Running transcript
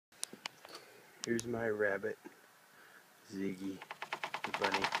Here's my rabbit, Ziggy, the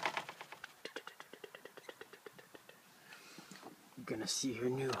bunny. I'm gonna see her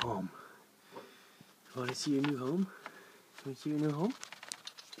new home. Want to see your new home? Want to see your new home?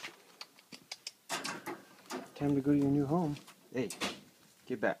 Time to go to your new home. Hey,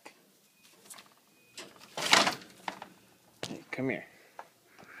 get back. Hey, come here.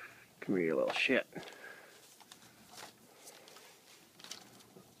 Come here, you little shit.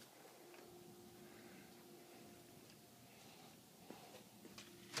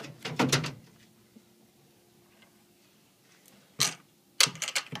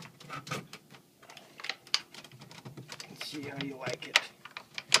 Let's see how you like it.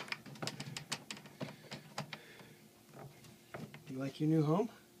 You like your new home?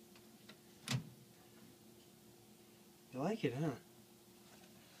 You like it, huh?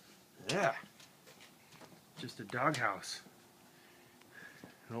 Yeah. Just a doghouse.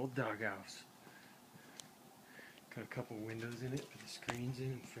 An old doghouse. Got a couple windows in it, put the screens in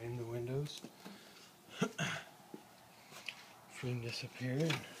and frame the windows. Frame this up here.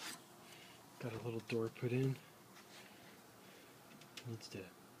 And got a little door put in. It's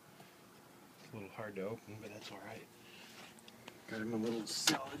a little hard to open, but that's alright. Got him a little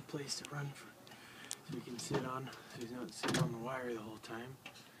solid place to run for, so he can sit on, so he's not sitting on the wire the whole time.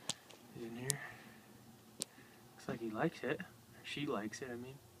 He's in here. Looks like he likes it. Or she likes it, I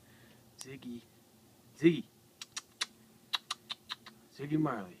mean. Ziggy. Ziggy. Ziggy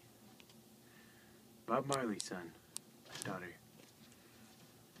Marley. Bob Marley's son. Daughter.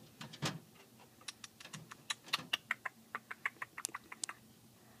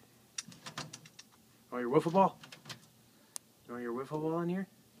 Want your wiffle ball? You want your wiffle ball in here?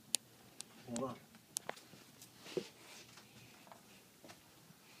 Hold on.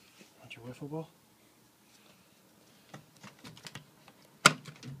 Want your wiffle ball?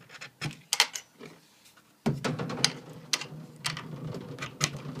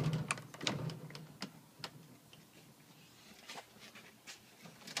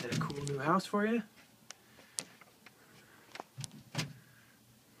 Is that a cool new house for you?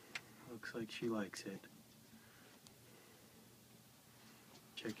 Looks like she likes it.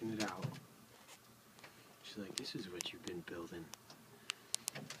 Checking it out. She's like, this is what you've been building.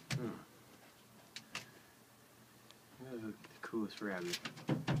 Huh. You're the coolest rabbit.